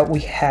with that,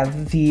 we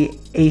have the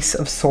Ace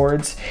of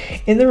Swords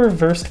in the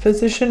reversed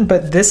position,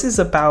 but this is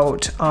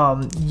about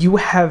you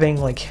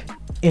having like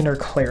inner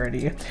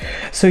clarity.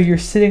 So you're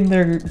sitting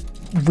there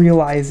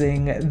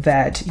realizing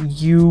that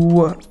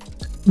you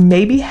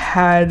maybe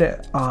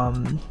had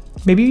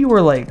maybe you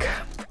were like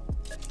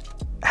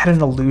had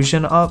an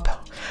illusion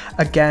up.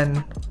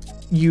 Again,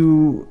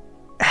 you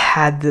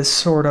had this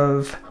sort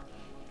of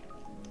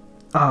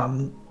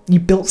you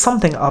built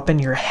something up in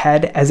your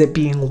head as it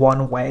being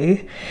one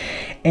way,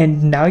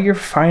 and now you're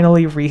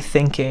finally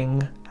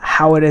rethinking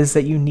how it is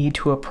that you need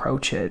to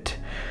approach it.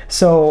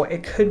 So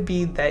it could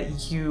be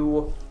that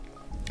you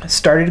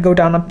started to go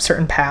down a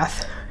certain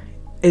path,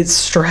 it's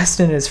stressed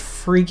and is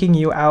freaking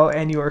you out,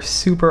 and you are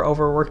super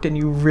overworked and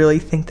you really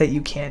think that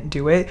you can't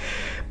do it,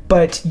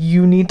 but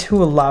you need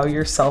to allow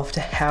yourself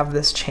to have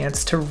this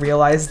chance to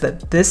realize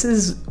that this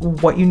is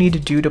what you need to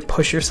do to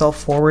push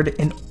yourself forward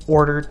in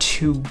order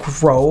to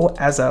grow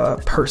as a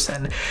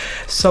person.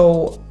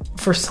 So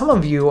for some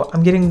of you,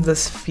 I'm getting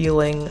this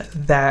feeling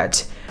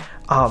that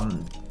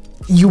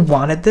you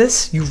wanted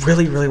this, you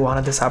really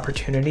wanted this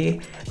opportunity,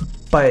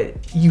 but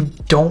you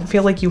don't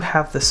feel like you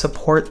have the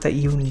support that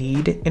you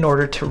need in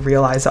order to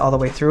realize it all the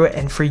way through it.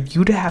 And for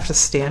you to have to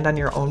stand on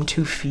your own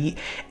 2 feet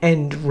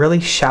and really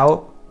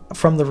shout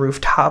from the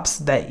rooftops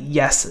that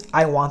yes,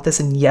 I want this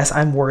and yes,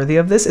 I'm worthy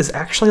of this is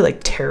actually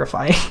like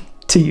terrifying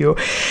to you.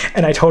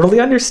 And I totally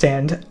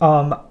understand.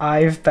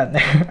 I've been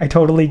there. I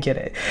totally get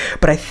it.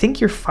 But I think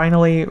you're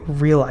finally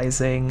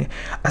realizing,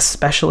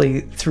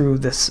 especially through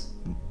this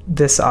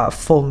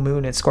full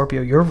moon in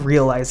Scorpio, you're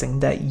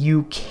realizing that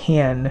you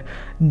can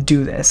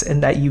do this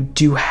and that you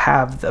do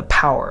have the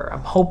power.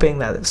 I'm hoping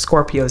that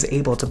Scorpio is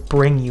able to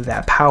bring you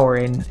that power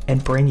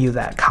and bring you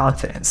that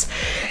confidence.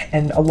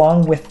 And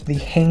along with the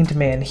Hanged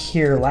Man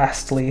here,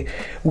 lastly,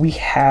 we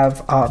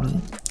have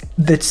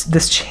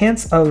this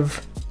chance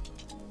of,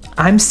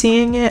 I'm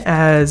seeing it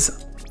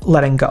as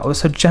letting go.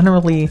 So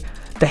generally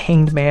the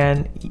Hanged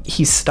Man,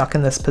 he's stuck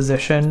in this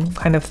position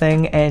kind of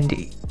thing,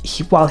 and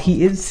while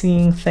he is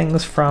seeing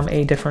things from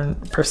a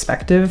different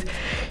perspective,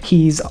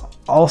 he's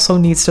also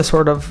needs to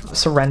sort of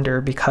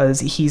surrender because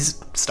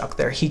he's stuck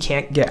there. He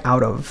can't get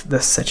out of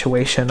this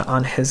situation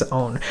on his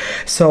own.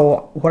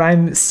 So what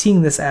I'm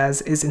seeing this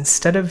as is,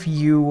 instead of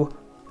you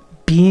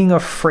being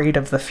afraid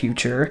of the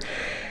future,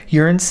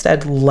 you're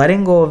instead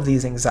letting go of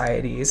these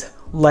anxieties,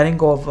 letting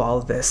go of all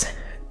of this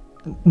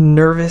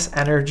nervous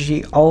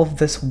energy, all of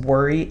this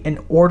worry, in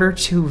order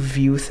to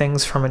view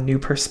things from a new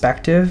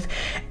perspective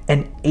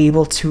and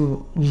able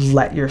to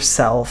let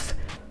yourself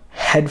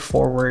head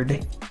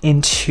forward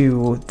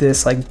into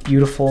this like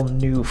beautiful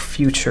new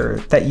future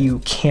that you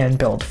can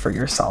build for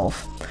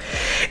yourself.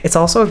 It's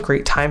also a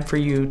great time for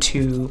you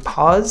to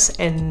pause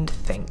and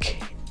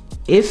think.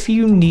 If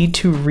you need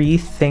to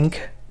rethink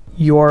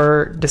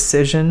your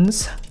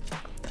decisions,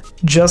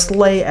 just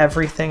lay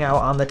everything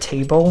out on the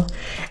table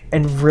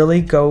and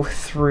really go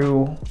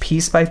through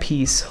piece by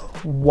piece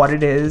what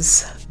it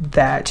is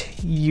that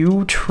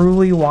you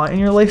truly want in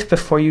your life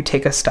before you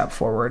take a step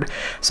forward.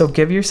 So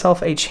give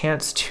yourself a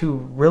chance to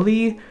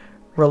really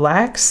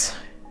relax,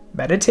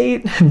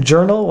 meditate,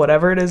 journal,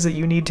 whatever it is that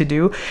you need to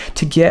do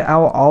to get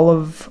out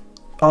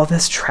all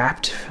this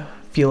trapped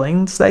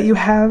feelings that you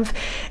have,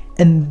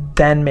 and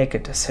then make a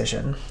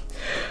decision.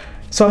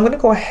 So I'm going to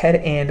go ahead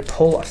and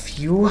pull a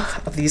few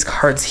of these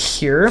cards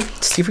here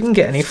to see if we can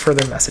get any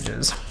further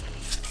messages.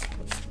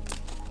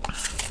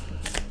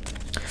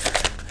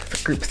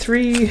 For group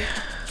 3, any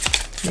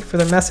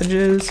further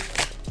messages?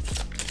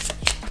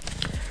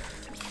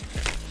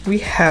 We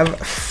have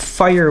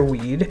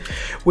Fireweed,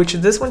 which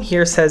this one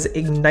here says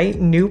ignite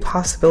new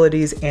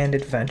possibilities and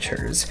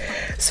adventures.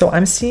 So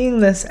I'm seeing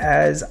this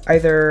as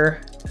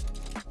either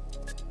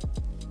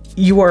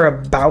you are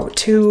about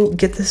to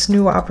get this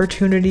new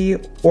opportunity,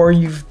 or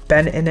you've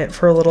been in it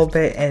for a little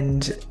bit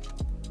and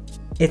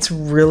it's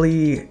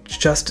really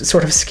just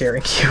sort of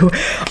scaring you.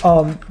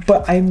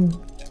 But I'm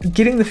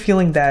getting the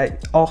feeling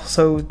that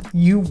also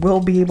you will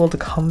be able to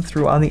come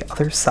through on the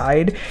other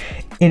side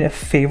in a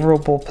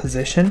favorable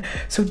position.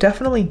 So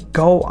definitely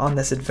go on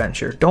this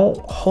adventure. Don't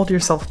hold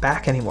yourself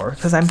back anymore,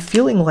 because I'm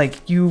feeling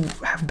like you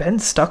have been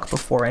stuck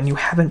before and you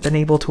haven't been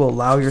able to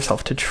allow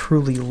yourself to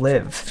truly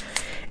live.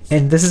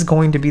 And this is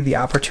going to be the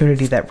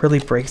opportunity that really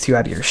breaks you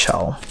out of your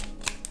shell.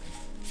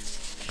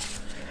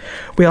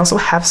 We also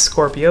have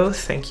Scorpio.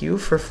 Thank you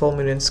for full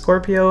moon in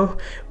Scorpio.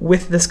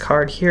 With this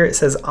card here, it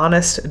says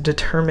honest,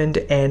 determined,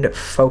 and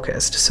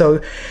focused.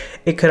 So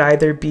it could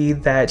either be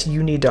that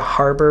you need to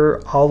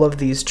harbor all of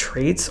these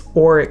traits,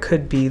 or it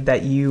could be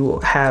that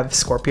you have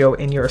Scorpio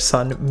in your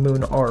sun,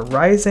 moon, or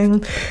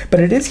rising. But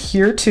it is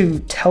here to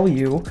tell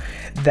you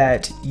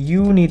that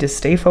you need to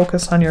stay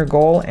focused on your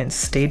goal and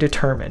stay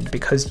determined,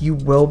 because you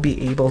will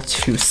be able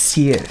to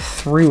see it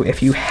through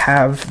if you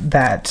have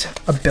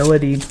that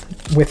ability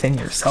within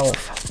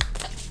yourself.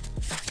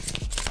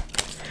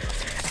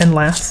 And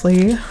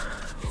lastly,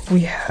 we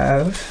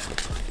have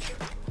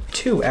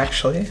 2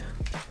 actually.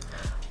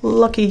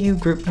 Lucky you,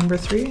 group number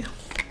 3.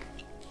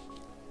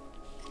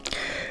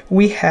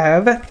 We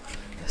have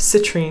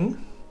Citrine,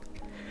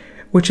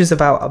 which is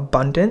about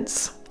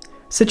abundance.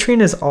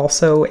 Citrine is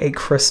also a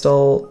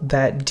crystal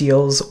that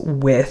deals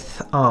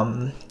with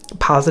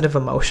positive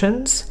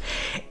emotions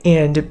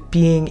and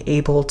being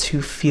able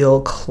to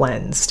feel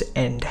cleansed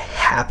and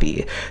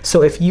happy.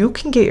 So if you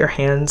can get your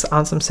hands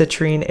on some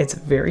citrine, it's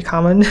very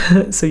common,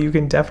 so you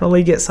can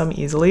definitely get some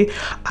easily.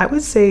 I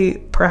would say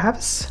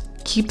perhaps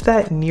keep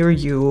that near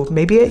you,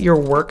 maybe at your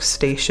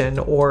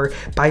workstation or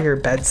by your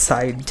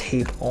bedside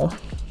table.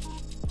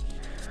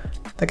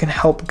 That can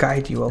help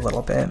guide you a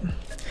little bit.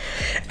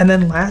 And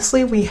then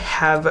lastly, we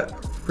have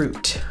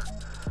Root.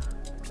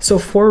 So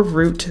for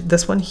Root,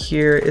 this one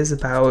here is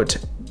about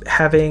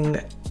having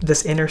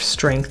this inner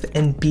strength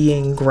and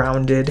being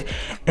grounded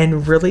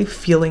and really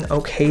feeling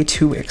okay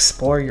to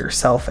explore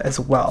yourself as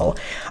well.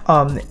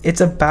 It's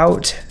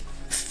about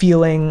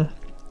feeling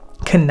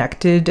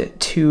connected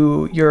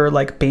to your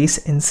like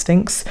base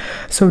instincts.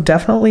 So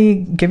definitely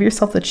give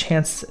yourself the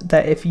chance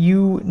that if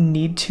you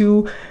need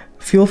to,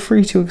 feel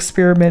free to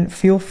experiment,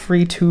 feel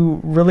free to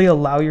really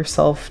allow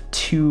yourself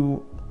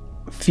to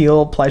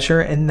feel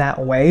pleasure in that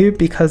way,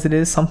 because it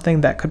is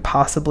something that could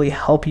possibly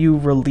help you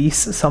release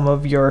some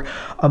of your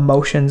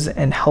emotions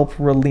and help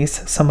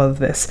release some of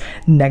this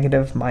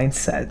negative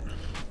mindset.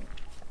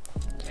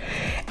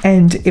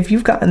 And if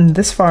you've gotten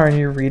this far in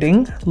your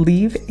reading,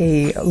 leave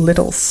a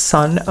little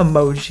sun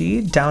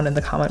emoji down in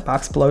the comment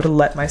box below to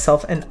let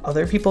myself and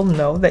other people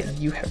know that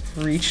you have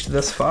reached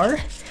this far.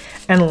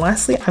 And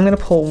lastly, I'm going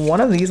to pull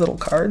one of these little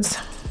cards.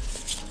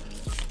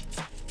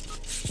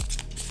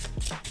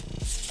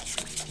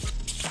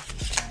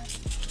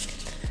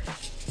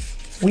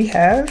 We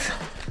have,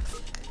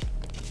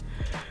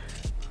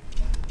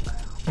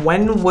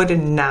 when would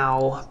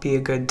now be a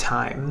good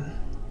time?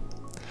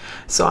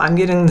 So I'm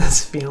getting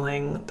this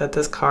feeling that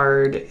this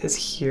card is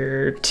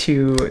here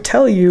to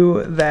tell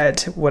you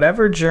that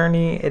whatever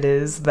journey it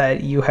is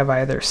that you have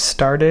either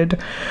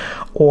started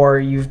or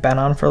you've been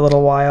on for a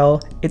little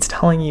while, it's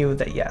telling you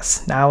that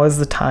yes, now is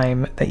the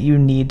time that you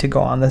need to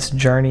go on this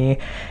journey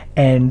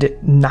and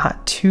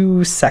not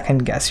to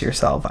second guess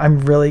yourself. I'm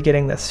really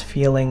getting this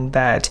feeling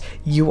that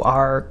you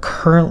are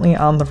currently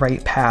on the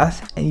right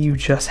path and you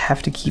just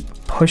have to keep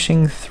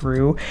pushing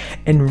through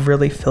and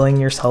really filling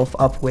yourself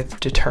up with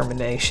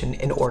determination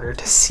in order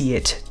to see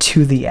it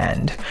to the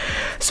end.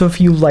 So if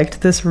you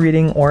liked this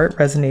reading or it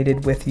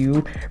resonated with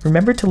you,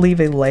 remember to leave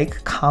a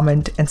like,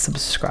 comment, and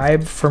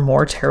subscribe for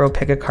more tarot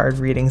pick-a-card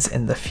readings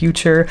in the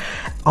future.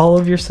 All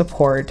of your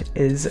support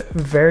is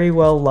very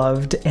well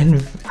loved,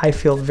 and I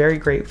feel very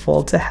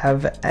grateful to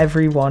have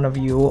every one of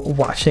you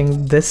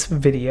watching this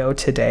video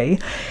today.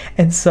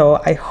 And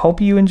so I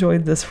hope you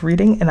enjoyed this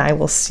reading, and I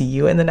will see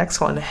you in the next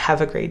one.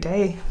 Have a great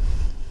day.